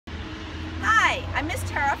I'm Miss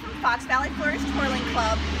Tara from Fox Valley Flourish Twirling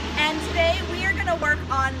Club, and today we are going to work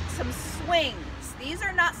on some swings. These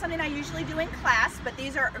are not something I usually do in class, but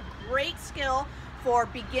these are a great skill for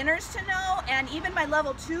beginners to know, and even my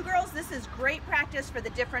level 2 girls. This is great practice for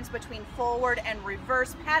the difference between forward and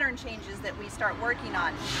reverse pattern changes that we start working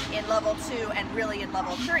on in level 2 and really in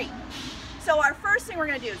level 3. So our first thing we're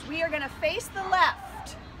going to do is we are going to face the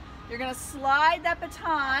left. You're going to slide that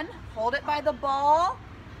baton, hold it by the ball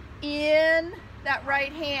in that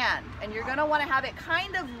right hand, and you're going to want to have it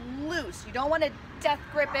kind of loose. You don't want to death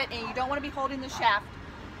grip it, and you don't want to be holding the shaft.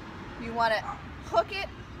 You want to hook it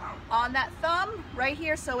on that thumb right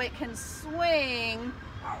here so it can swing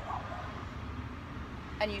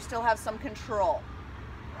and you still have some control.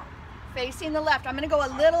 Facing the left, I'm going to go a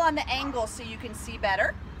little on the angle so you can see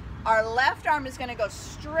better. Our left arm is going to go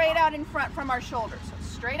straight out in front from our shoulder. So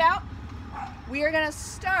straight out. We are going to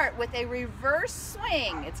start with a reverse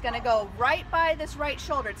swing. It's going to go right by this right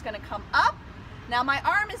shoulder. It's going to come up. Now my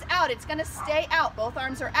arm is out. It's going to stay out. Both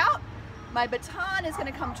arms are out. My baton is going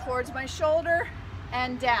to come towards my shoulder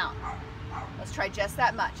and down. Let's try just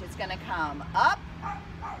that much. It's going to come up,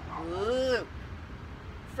 loop.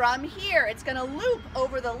 From here, it's going to loop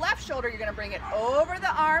over the left shoulder. You're going to bring it over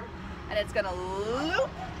the arm, and it's going to loop,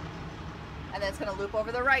 and then it's going to loop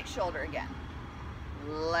over the right shoulder again.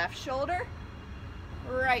 Left shoulder,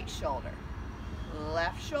 right shoulder,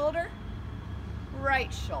 left shoulder,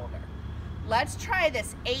 right shoulder. Let's try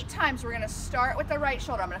this 8 times. We're going to start with the right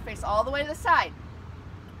shoulder. I'm going to face all the way to the side.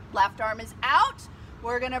 Left arm is out.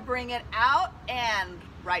 We're going to bring it out, and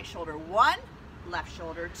right shoulder 1, left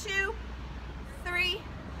shoulder 2, 3,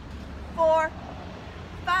 4,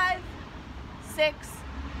 5, 6,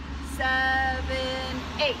 7,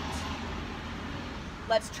 8.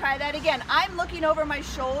 Let's try that again. I'm looking over my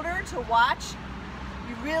shoulder to watch.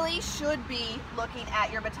 You really should be looking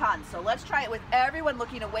at your baton. So let's try it with everyone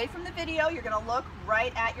looking away from the video. You're going to look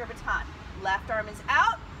right at your baton. Left arm is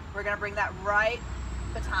out. We're going to bring that right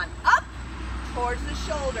baton up towards the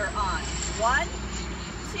shoulder on 1,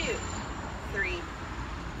 2, 3,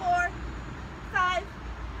 4, 5,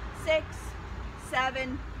 6,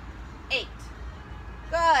 7, 8.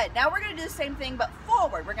 Good. Now we're going to do the same thing but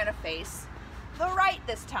forward. We're going to face the right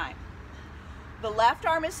this time. The left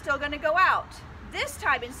arm is still going to go out. This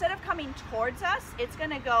time, instead of coming towards us, it's going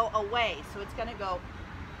to go away. So it's going to go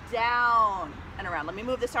down and around. Let me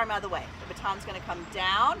move this arm out of the way. The baton's going to come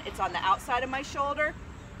down. It's on the outside of my shoulder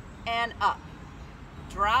and up.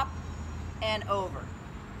 Drop and over.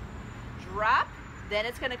 Drop. Then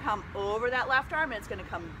it's going to come over that left arm, and it's going to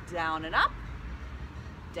come down and up,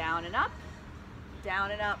 down and up,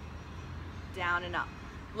 down and up, down and up.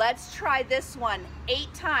 Let's try this one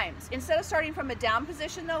 8 times. Instead of starting from a down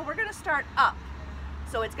position though, we're going to start up.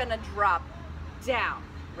 So it's going to drop down.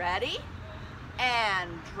 Ready? And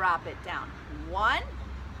drop it down. 1,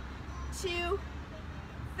 2,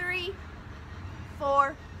 3,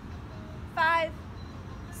 4, 5,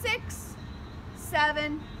 6,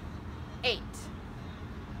 7, 8.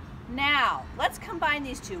 Now, let's combine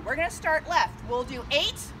these two. We're going to start left. We'll do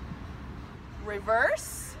 8,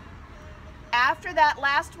 reverse. After that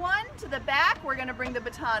last one, to the back, we're going to bring the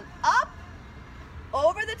baton up,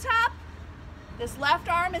 over the top. This left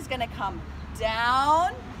arm is going to come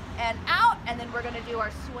down and out, and then we're going to do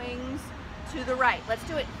our swings to the right. Let's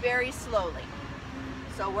do it very slowly.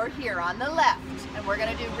 So we're here on the left, and we're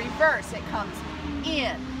going to do reverse. It comes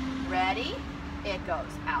in. Ready? It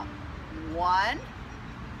goes out. 1,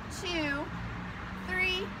 2,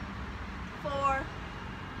 3, 4,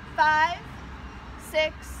 5,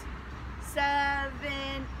 6, 7,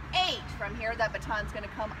 8. From here, that baton's going to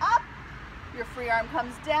come up. Your free arm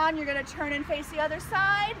comes down. You're going to turn and face the other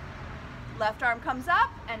side. Left arm comes up,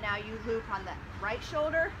 and now you loop on the right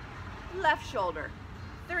shoulder, left shoulder.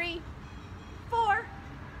 3, 4,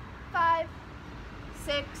 5,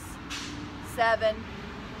 6, 7,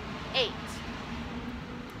 8.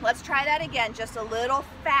 Let's try that again, just a little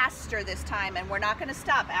faster this time, and we're not going to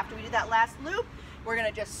stop. After we do that last loop, we're going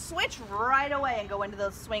to just switch right away and go into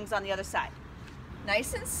those swings on the other side.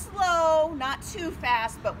 Nice and slow, not too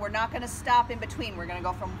fast, but we're not going to stop in between. We're going to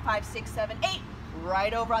go from 5, 6, 7, 8,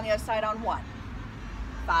 right over on the other side on 1.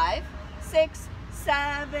 5, 6,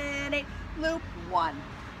 7, 8, loop. 1,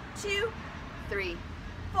 2, 3,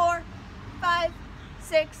 4, 5,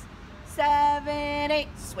 6, 7, 8.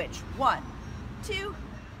 Switch. 1, 2,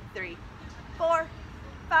 3, 4,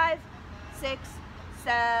 5, 6,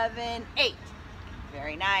 7, 8.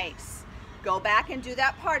 Very nice. Go back and do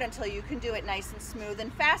that part until you can do it nice and smooth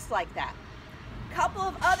and fast like that. Couple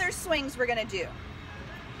of other swings we're going to do.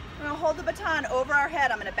 We're going to hold the baton over our head.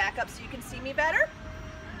 I'm going to back up so you can see me better.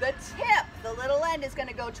 The tip, the little hand is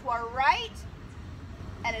gonna go to our right,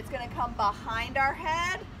 and it's gonna come behind our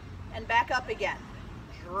head and back up again.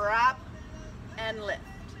 Drop and lift.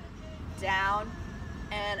 Down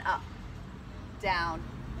and up. Down,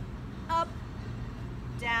 up,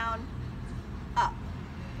 down, up.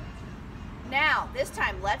 Now, this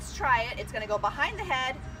time, let's try it. It's gonna go behind the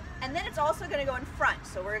head, and then it's also gonna go in front.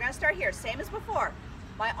 So we're gonna start here, same as before.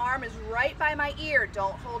 My arm is right by my ear.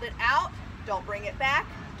 Don't hold it out, don't bring it back,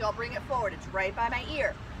 don't bring it forward. It's right by my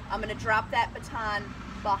ear. I'm gonna drop that baton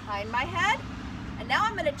behind my head, and now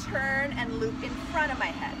I'm gonna turn and loop in front of my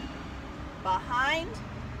head. Behind,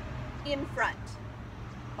 in front.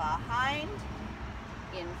 Behind,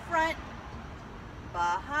 in front.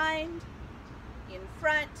 Behind, in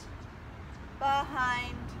front.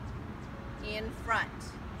 Behind, in front.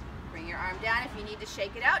 Bring your arm down. If you need to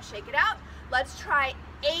shake it out, shake it out. Let's try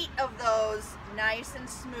 8 of those nice and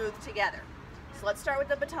smooth together. So let's start with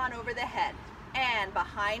the baton over the head. And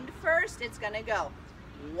behind first, it's gonna go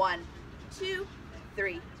 1, 2,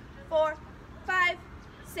 3, 4, 5,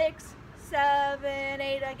 6, 7,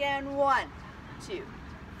 8. Again, 1, 2,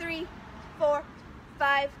 3, 4,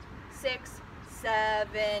 5, 6,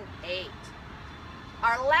 7, 8.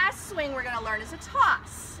 Our last swing we're gonna learn is a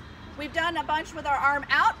toss. We've done a bunch with our arm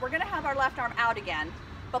out. We're gonna have our left arm out again.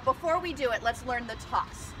 But before we do it, let's learn the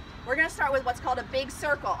toss. We're gonna start with what's called a big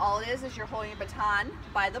circle. All it is you're holding your baton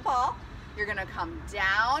by the ball. You're gonna come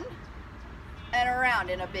down and around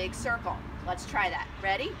in a big circle. Let's try that.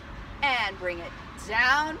 Ready? And bring it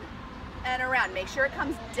down and around. Make sure it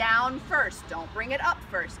comes down first. Don't bring it up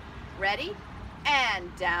first. Ready?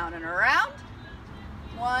 And down and around.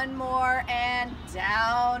 One more, and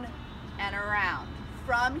down and around.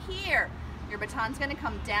 From here, your baton's gonna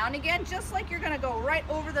come down again, just like you're gonna go right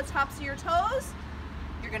over the tops of your toes.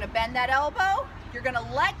 You're gonna bend that elbow. You're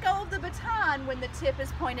gonna let go of the baton when the tip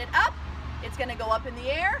is pointed up. It's gonna go up in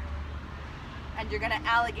the air, and you're gonna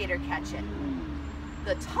alligator catch it.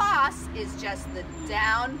 The toss is just the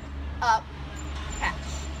down, up, catch.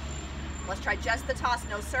 Let's try just the toss,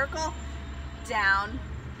 no circle. Down,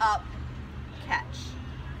 up, catch.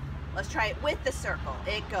 Let's try it with the circle.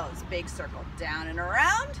 It goes big circle, down and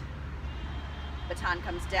around. Baton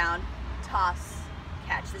comes down, toss,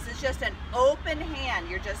 catch. This is just an open hand.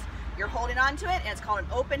 You're holding on to it, and it's called an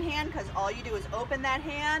open hand because all you do is open that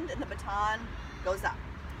hand and the baton goes up.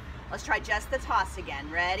 Let's try just the toss again.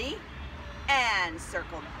 Ready? And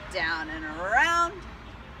circle down and around,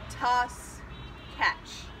 toss,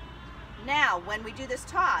 catch. Now, when we do this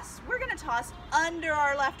toss, we're gonna toss under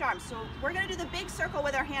our left arm. So we're gonna do the big circle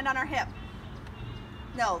with our hand on our hip.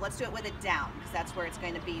 No, let's do it with it down, because that's where it's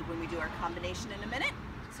going to be when we do our combination in a minute.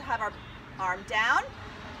 So have our arm down,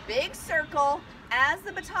 big circle. As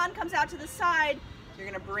the baton comes out to the side, you're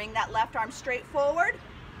gonna bring that left arm straight forward.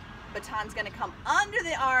 Baton's gonna come under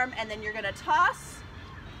the arm, and then you're gonna toss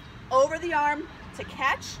over the arm to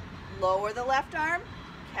catch, lower the left arm,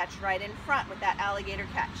 catch right in front with that alligator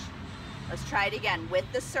catch. Let's try it again with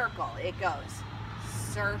the circle. It goes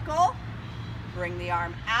circle, bring the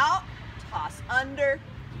arm out, toss under,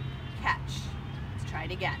 catch. Let's try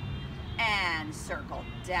it again. And circle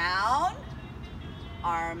down,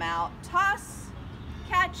 arm out, toss,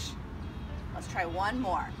 catch. Let's try one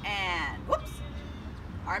more. And whoops,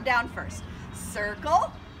 arm down first.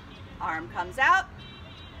 Circle, arm comes out,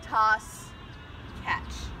 toss,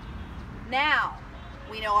 catch. Now,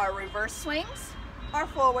 we know our reverse swings, our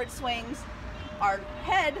forward swings, our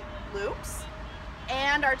head loops,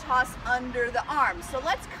 and our toss under the arm. So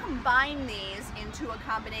let's combine these into a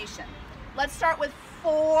combination. Let's start with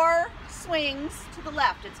 4 swings to the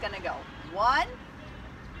left. It's gonna go 1,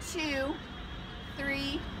 2,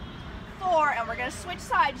 3, 4, and we're gonna switch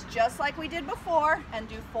sides just like we did before and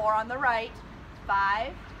do 4 on the right,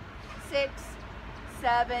 5, 6,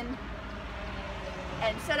 7,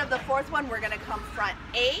 and instead of the 4th one, we're gonna come front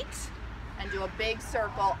 8 and do a big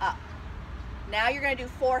circle up. Now you're gonna do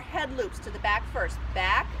 4 head loops to the back first.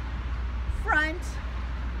 Back, front,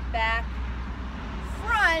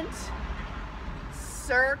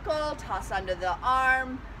 circle, toss under the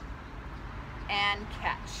arm, and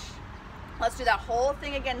catch. Let's do that whole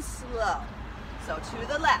thing again slow. So to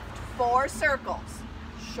the left, 4 circles.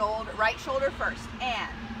 Shoulder, right shoulder first,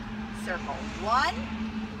 and circle. 1,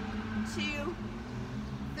 2,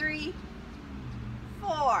 3,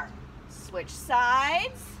 4. Switch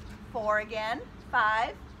sides. 4 again.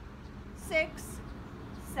 5, 6,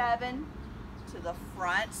 7. To the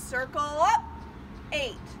front, circle up.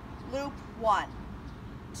 8. Loop. 1,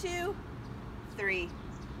 2, 3,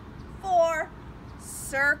 4.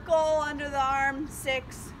 Circle under the arm.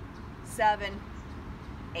 6, 7,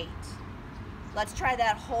 8. Let's try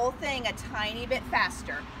that whole thing a tiny bit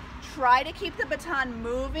faster. Try to keep the baton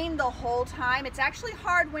moving the whole time. It's actually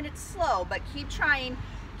hard when it's slow, but keep trying.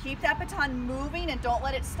 Keep that baton moving and don't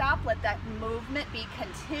let it stop. Let that movement be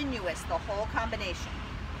continuous, the whole combination.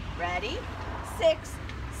 Ready? 6,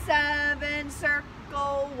 7,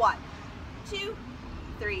 circle. 1, 2,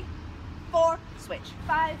 3, 4, switch.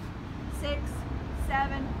 5, 6,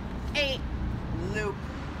 7, 8, loop.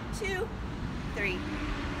 2, 3,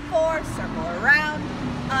 4, circle around,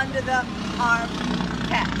 under the arm,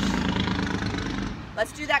 catch.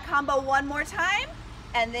 Let's do that combo one more time,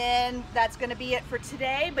 and then that's gonna be it for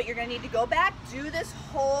today, but you're gonna need to go back, do this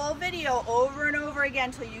whole video over and over again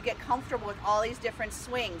until you get comfortable with all these different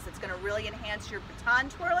swings. It's gonna really enhance your baton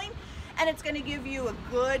twirling, and it's gonna give you a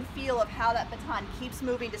good feel of how that baton keeps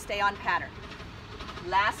moving to stay on pattern.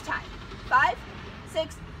 Last time. 5,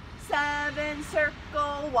 6, 7,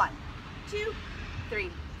 circle. 1, 2,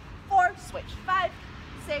 3, 4, switch. 5,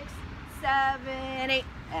 6, 7, 8,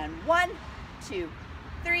 and 1, 2,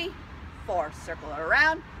 3, 4, circle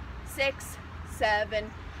around. 6,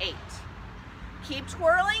 7, 8. Keep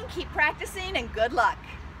twirling, keep practicing, and good luck.